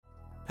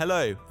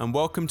Hello, and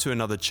welcome to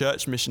another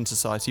Church Mission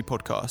Society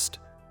podcast.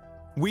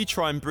 We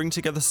try and bring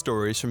together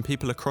stories from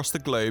people across the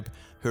globe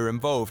who are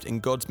involved in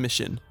God's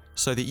mission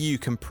so that you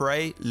can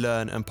pray,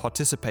 learn, and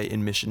participate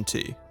in mission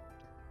too.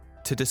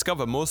 To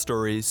discover more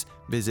stories,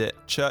 visit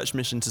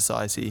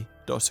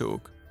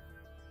churchmissionsociety.org.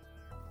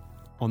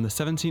 On the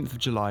 17th of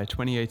July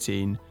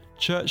 2018,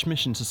 Church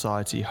Mission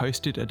Society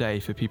hosted a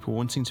day for people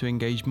wanting to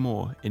engage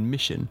more in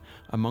mission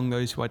among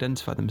those who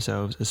identify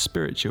themselves as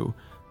spiritual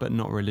but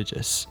not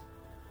religious.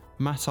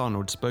 Matt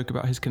Arnold spoke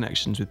about his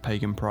connections with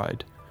pagan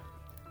pride.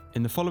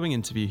 In the following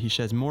interview, he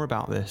shares more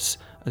about this,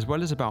 as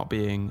well as about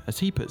being, as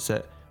he puts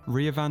it,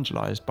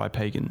 re-evangelized by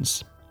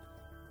pagans.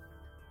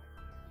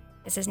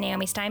 This is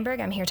Naomi Steinberg.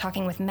 I'm here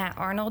talking with Matt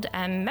Arnold,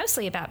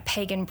 mostly about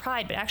pagan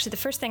pride, but actually the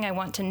first thing I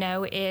want to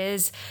know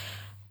is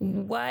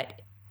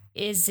what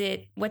does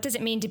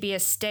it mean to be a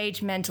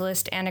stage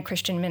mentalist and a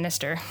Christian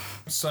minister?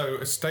 So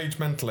a stage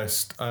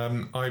mentalist,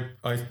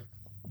 I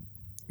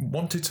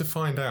wanted to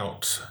find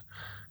out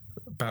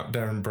about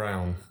Derren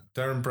Brown.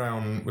 Derren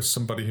Brown was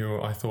somebody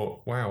who I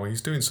thought, wow,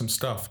 he's doing some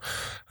stuff.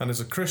 And as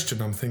a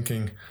Christian, I'm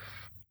thinking,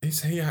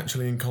 is he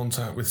actually in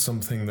contact with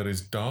something that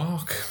is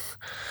dark?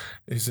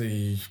 Is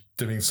he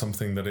doing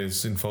something that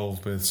is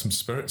involved with some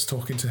spirits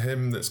talking to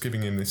him that's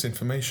giving him this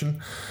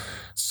information?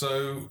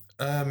 So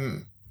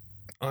I'm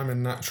a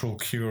natural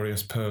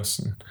curious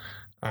person,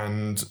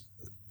 and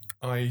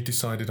I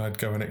decided I'd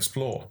go and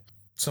explore.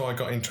 So I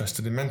got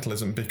interested in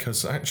mentalism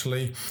because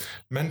actually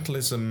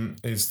mentalism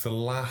is the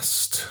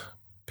last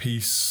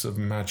piece of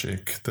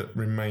magic that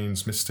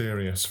remains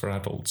mysterious for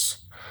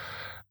adults.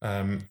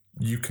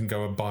 You can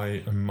go and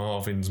buy a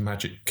Marvin's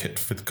magic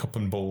kit with cup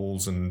and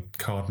balls and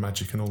card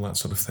magic and all that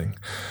sort of thing.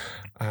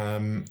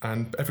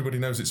 And everybody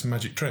knows it's a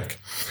magic trick.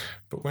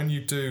 But when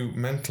you do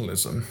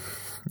mentalism,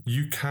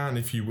 you can,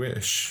 if you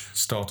wish,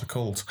 start a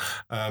cult.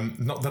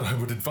 Not that I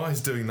would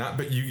advise doing that,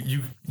 but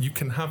you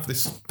can have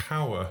this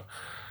power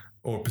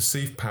or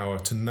perceived power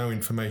to know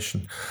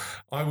information.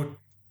 I would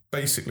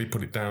basically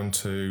put it down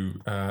to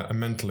a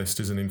mentalist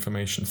is an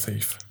information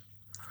thief.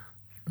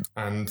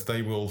 And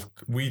they will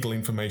wheedle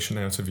information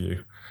out of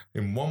you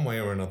in one way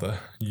or another.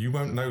 You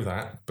won't know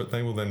that, but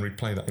they will then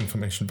replay that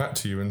information back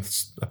to you and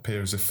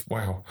appear as if,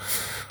 wow.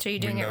 So you're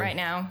doing it right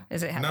now?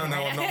 Is it happening? No,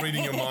 I'm not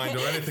reading your mind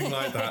or anything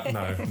like that.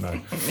 No.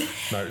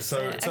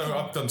 So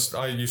I've done.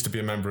 I used to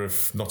be a member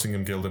of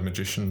Nottingham Guild of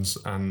Magicians,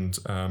 and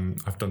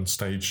I've done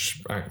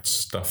stage act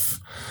stuff.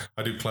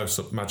 I do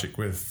close-up magic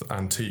with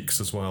antiques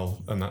as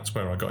well, and that's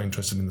where I got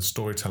interested in the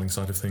storytelling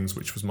side of things,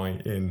 which was my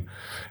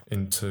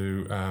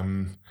into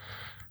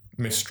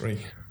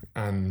mystery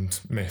and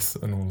myth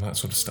and all that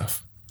sort of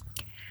stuff.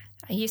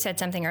 You said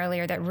something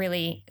earlier that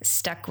really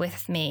stuck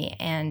with me,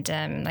 and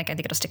I think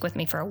it'll stick with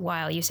me for a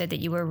while. You said that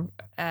you were,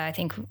 I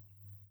think,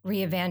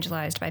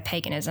 re-evangelized by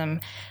paganism.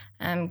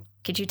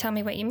 Could you tell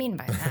me what you mean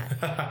by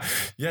that?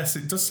 Yes,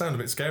 it does sound a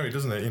bit scary,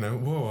 doesn't it?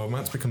 Whoa,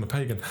 Matt's become a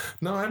pagan.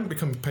 No, I haven't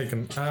become a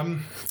pagan.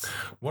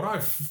 What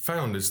I've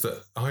found is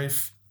that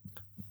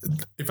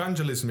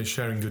evangelism is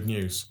sharing good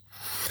news.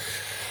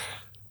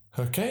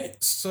 Okay,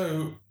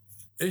 so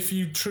if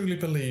you truly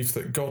believe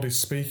that God is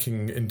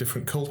speaking in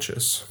different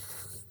cultures,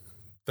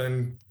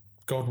 then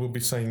God will be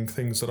saying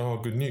things that are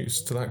good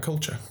news to that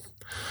culture.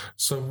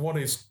 So what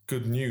is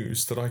good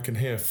news that I can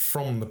hear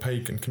from the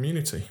pagan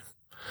community?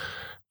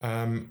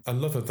 A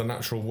love of the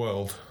natural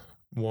world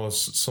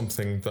was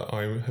something that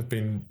I have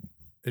been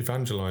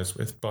evangelized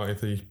with by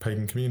the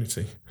pagan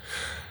community.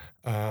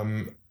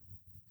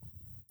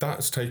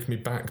 That's taken me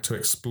back to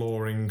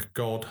exploring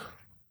God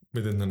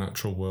within the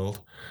natural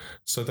world.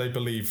 So they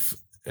believe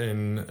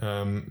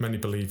many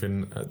believe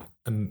in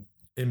an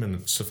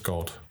immanence of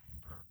God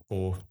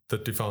or the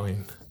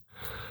divine.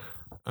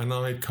 And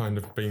I'd kind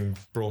of been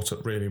brought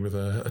up really with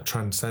a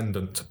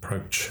transcendent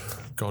approach.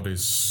 God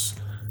is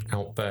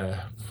out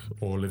there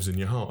or lives in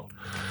your heart.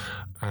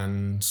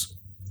 And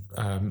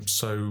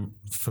so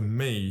for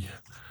me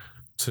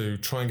to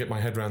try and get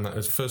my head around that,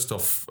 as first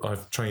off,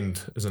 I've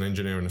trained as an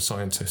engineer and a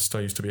scientist.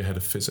 I used to be a head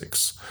of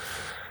physics.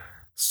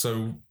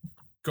 So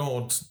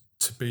God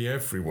to be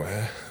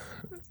everywhere,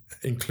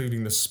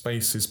 including the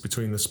spaces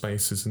between the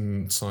spaces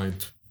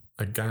inside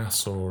a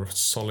gas or a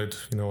solid.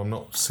 I'm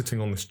not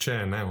sitting on this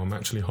chair now. I'm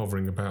actually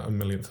hovering about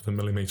 1/millionth of a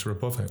millimetre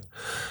above it.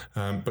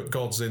 But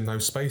God's in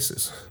those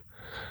spaces.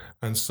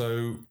 And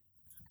so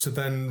to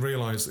then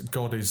realise that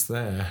God is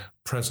there,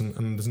 present,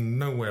 and there's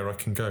nowhere I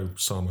can go,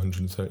 Psalm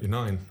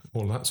 139,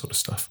 all that sort of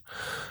stuff.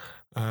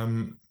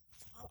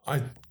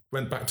 I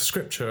went back to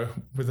Scripture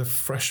with a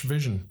fresh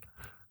vision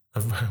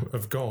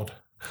of God.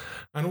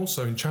 And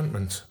also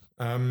enchantment.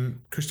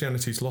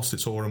 Christianity's lost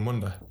its awe and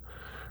wonder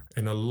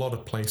in a lot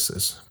of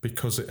places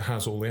because it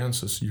has all the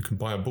answers. You can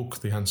buy a book,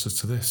 the answers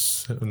to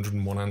this,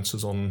 101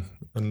 answers on,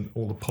 and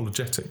all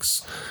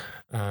apologetics.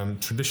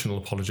 Traditional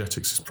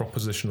apologetics is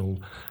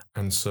propositional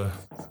answer,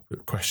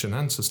 question,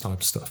 answers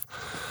type stuff.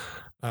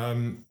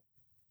 And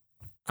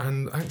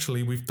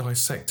actually we've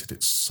dissected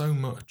it so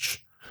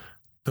much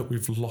that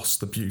we've lost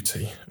the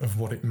beauty of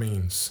what it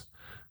means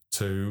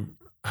to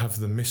have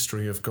the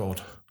mystery of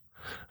God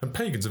And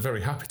pagans are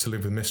very happy to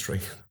live with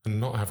mystery and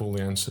not have all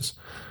the answers.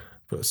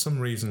 But for some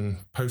reason,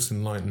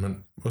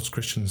 post-Enlightenment, us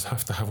Christians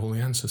have to have all the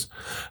answers.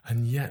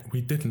 And yet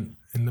we didn't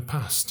in the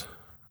past.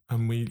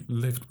 And we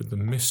lived with the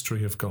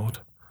mystery of God.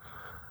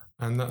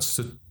 And that's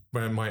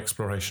where my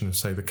exploration of,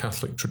 say, the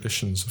Catholic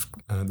traditions,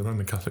 the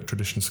Roman Catholic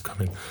traditions have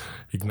come in.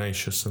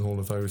 Ignatius and all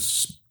of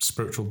those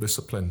spiritual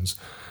disciplines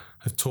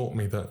have taught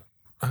me that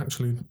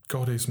actually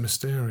God is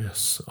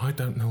mysterious. I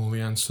don't know all the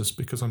answers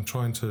because I'm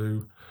trying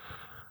to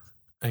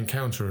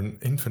encounter an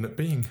infinite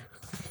being.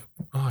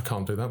 I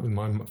can't do that with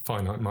my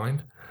finite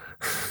mind.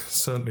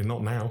 Certainly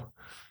not now.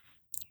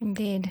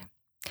 Indeed.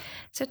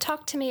 So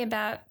talk to me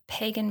about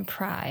pagan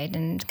pride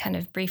and kind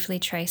of briefly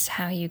trace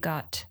how you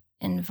got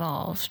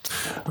involved.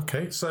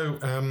 Okay, so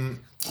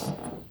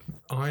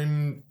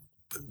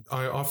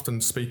I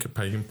often speak at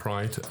Pagan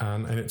Pride,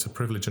 and it's a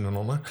privilege and an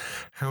honour.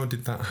 How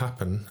did that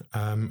happen?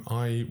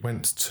 I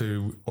went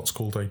to what's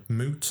called a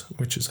moot,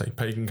 which is a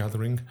pagan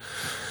gathering.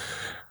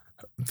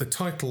 The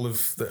title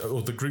of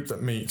the group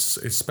that meets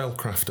is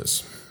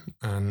Spellcrafters,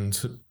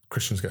 and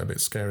Christians get a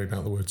bit scary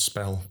about the word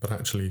spell, but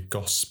actually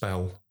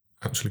gospel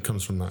actually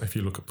comes from that. If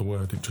you look up the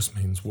word, it just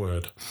means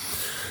word.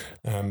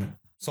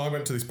 So I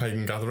went to this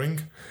pagan gathering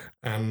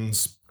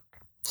and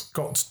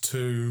got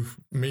to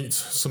meet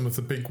some of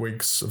the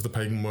bigwigs of the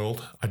pagan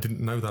world. I didn't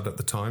know that at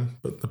the time,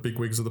 but the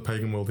bigwigs of the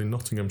pagan world in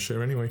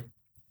Nottinghamshire anyway.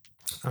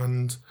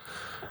 And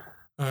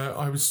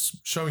I was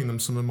showing them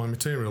some of my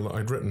material that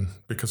I'd written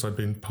because I'd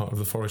been part of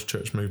the Forest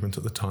Church movement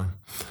at the time.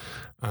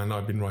 And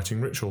I'd been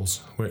writing rituals,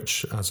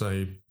 which as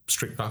a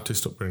strict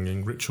Baptist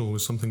upbringing, ritual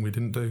was something we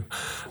didn't do.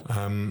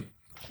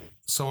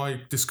 So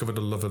I discovered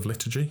a love of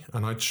liturgy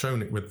and I'd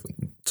shown it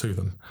to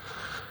them.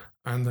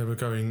 And they were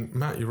going,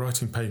 Matt, you're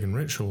writing pagan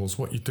rituals,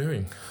 what are you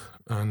doing?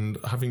 And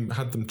having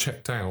had them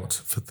checked out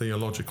for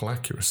theological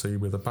accuracy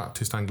with a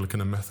Baptist,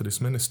 Anglican and Methodist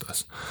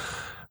ministers,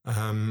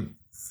 I'm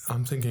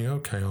thinking,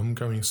 okay, I'm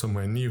going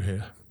somewhere new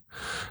here.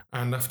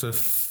 And after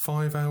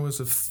 5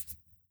 hours of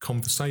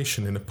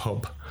conversation in a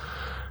pub,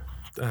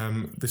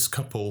 this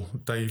couple,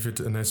 David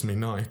and Esme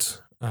Knight,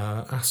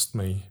 asked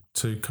me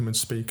to come and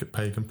speak at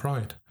Pagan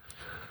Pride.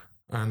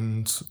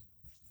 And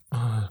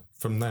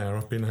from there,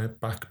 I've been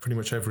back pretty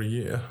much every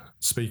year,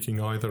 speaking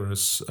either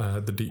as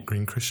the Deep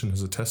Green Christian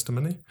as a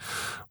testimony,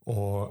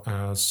 or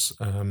as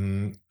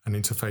an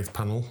interfaith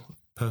panel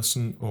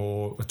person,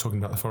 or talking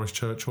about the Forest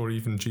Church, or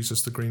even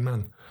Jesus the Green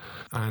Man.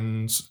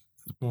 And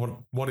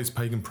what is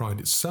Pagan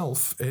Pride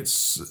itself?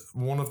 It's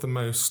one of the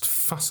most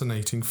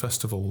fascinating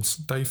festivals,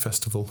 day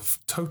festival,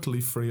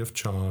 totally free of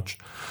charge,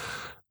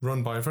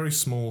 run by a very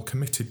small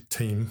committed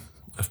team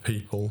of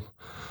people.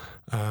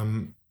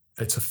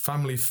 It's a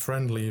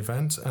family-friendly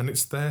event, and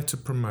it's there to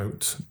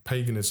promote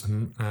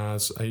paganism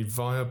as a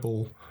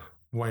viable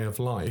way of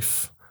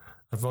life,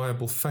 a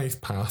viable faith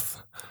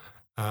path,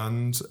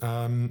 and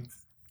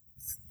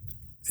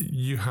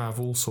you have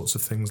all sorts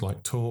of things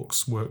like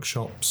talks,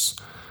 workshops,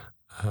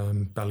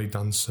 belly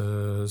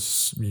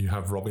dancers, you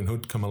have Robin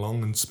Hood come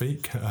along and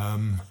speak,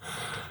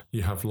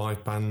 you have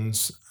live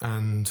bands,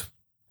 and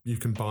you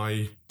can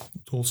buy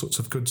all sorts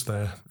of goods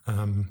there.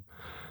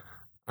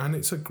 And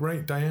it's a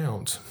great day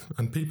out,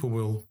 and people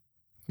will,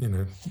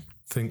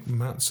 think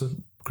Matt's a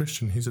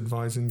Christian, he's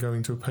advising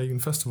going to a pagan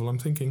festival. I'm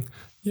thinking,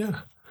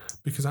 yeah,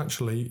 because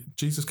actually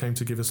Jesus came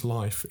to give us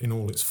life in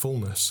all its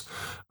fullness,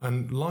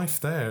 and life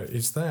there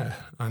is there,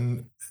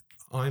 and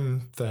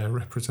I'm there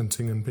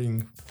representing and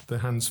being the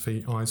hands,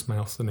 feet, eyes,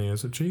 mouth and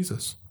ears of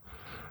Jesus.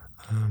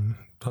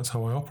 That's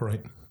how I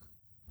operate.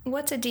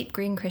 What's a deep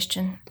green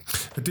Christian?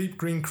 A deep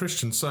green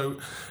Christian. So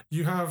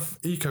you have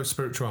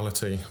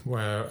eco-spirituality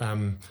where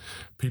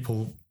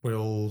people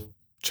will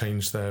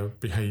change their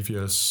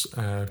behaviours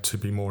to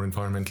be more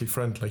environmentally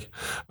friendly.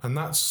 And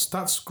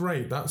that's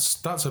great.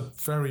 That's a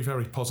very,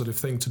 very positive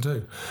thing to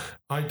do.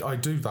 I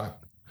do that.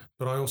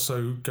 But I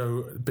also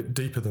go a bit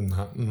deeper than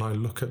that, and I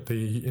look at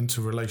the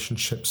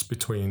interrelationships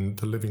between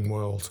the living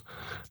world.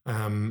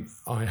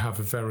 I have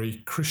a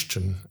very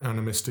Christian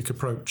animistic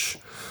approach.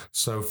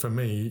 So for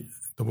me,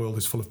 the world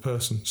is full of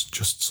persons,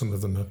 just some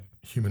of them are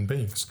human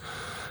beings.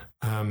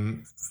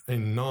 In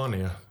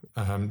Narnia,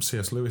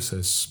 C.S.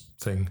 Lewis's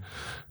thing,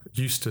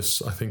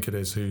 Eustace, I think it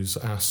is, who's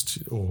asked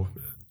or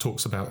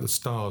talks about the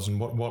stars and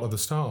what are the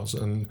stars?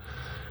 And,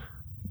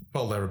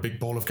 well, they're a big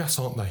ball of gas,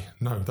 aren't they?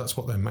 No, that's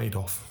what they're made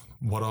of.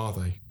 What are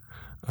they?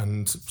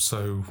 And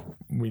so,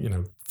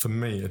 for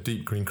me, a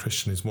deep green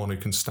Christian is one who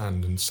can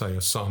stand and say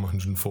a Psalm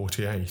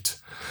 148,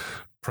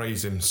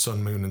 praise him,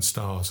 sun, moon and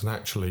stars, and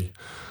actually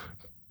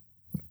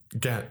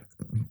get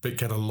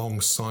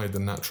alongside the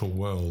natural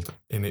world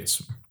in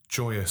its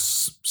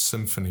joyous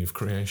symphony of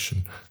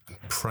creation and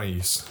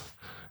praise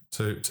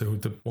to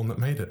the one that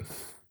made it.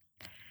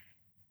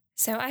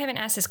 So I haven't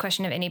asked this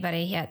question of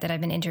anybody yet that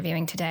I've been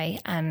interviewing today,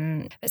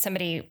 but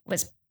somebody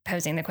was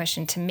posing the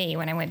question to me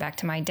when I went back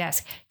to my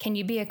desk. Can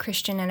you be a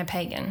Christian and a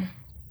pagan?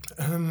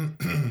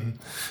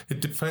 It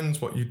depends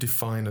what you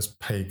define as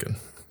pagan.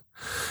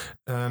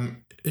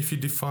 If you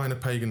define a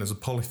pagan as a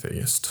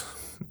polytheist,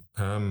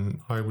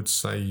 I would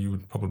say you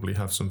would probably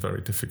have some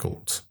very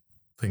difficult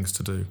things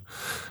to do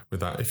with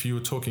that. If you were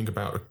talking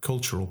about a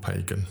cultural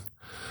pagan,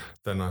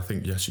 then I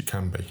think, yes, you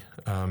can be.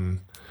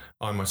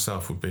 I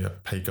myself would be a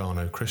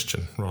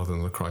pagano-Christian rather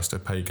than a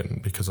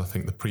Christo-pagan, because I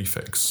think the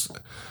prefix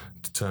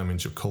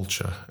determines your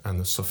culture and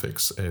the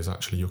suffix is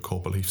actually your core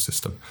belief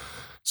system.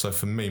 So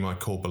for me, my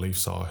core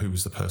beliefs are, who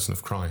is the person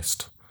of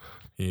Christ?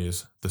 He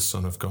is the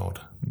Son of God,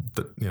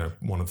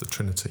 one of the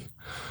Trinity.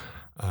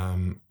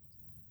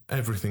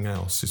 Everything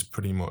else is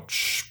pretty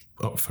much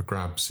up for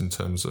grabs in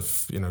terms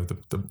of,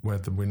 the where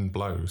the wind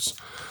blows,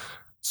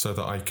 so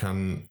that I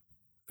can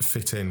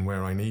fit in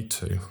where I need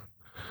to.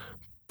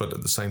 But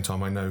at the same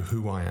time, I know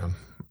who I am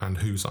and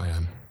whose I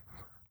am.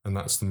 And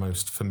that's the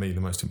most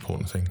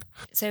important thing.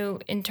 So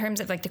in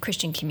terms of like the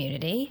Christian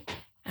community,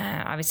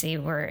 obviously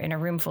we're in a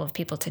room full of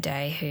people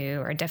today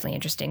who are definitely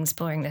interested in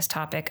exploring this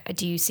topic.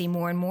 Do you see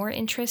more and more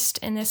interest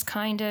in this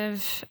kind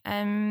of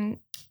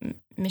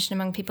mission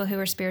among people who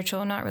are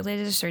spiritual and not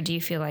religious? Or do you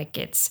feel like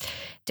it's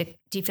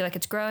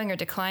growing or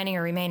declining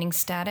or remaining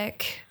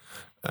static?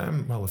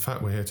 Well, the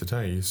fact we're here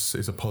today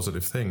is a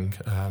positive thing.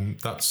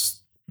 That's,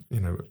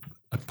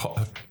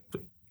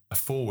 a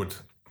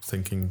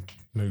forward-thinking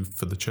move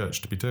for the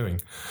church to be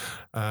doing.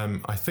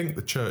 I think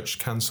the church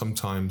can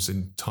sometimes,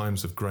 in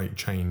times of great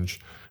change,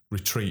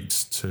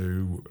 retreat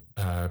to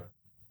a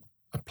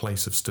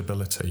place of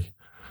stability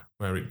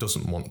where it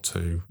doesn't want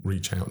to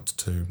reach out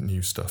to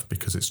new stuff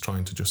because it's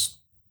trying to just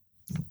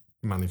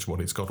manage what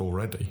it's got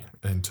already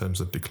in terms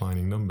of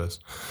declining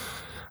numbers.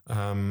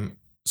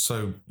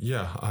 So,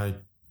 yeah, I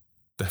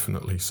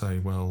definitely say,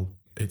 well,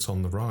 it's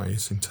on the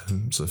rise in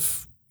terms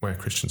of where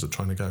Christians are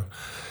trying to go.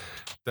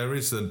 There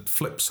is a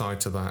flip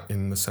side to that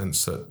in the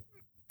sense that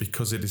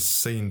because it is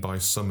seen by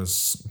some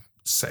as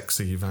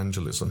sexy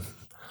evangelism,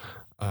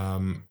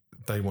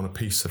 they want a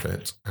piece of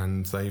it,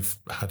 and they've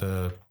had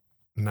a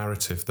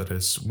narrative that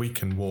is, we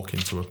can walk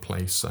into a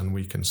place and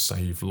we can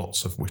save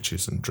lots of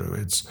witches and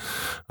druids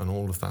and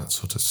all of that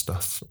sort of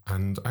stuff.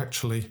 And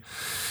actually,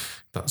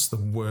 that's the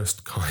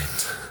worst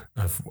kind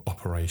of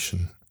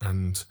operation.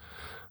 And,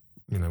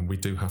 we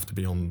do have to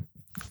be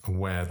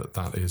aware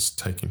that is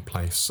taking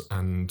place,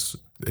 and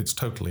it's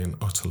totally and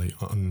utterly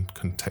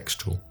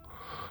uncontextual,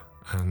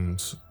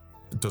 and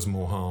it does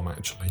more harm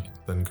actually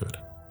than good.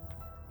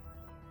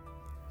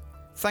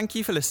 Thank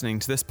you for listening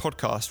to this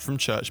podcast from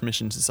Church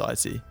Mission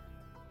Society.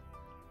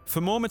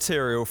 For more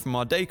material from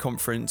our day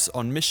conference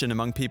on mission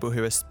among people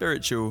who are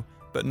spiritual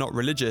but not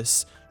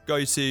religious,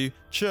 go to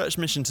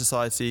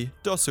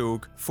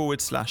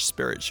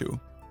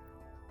churchmissionsociety.org/spiritual.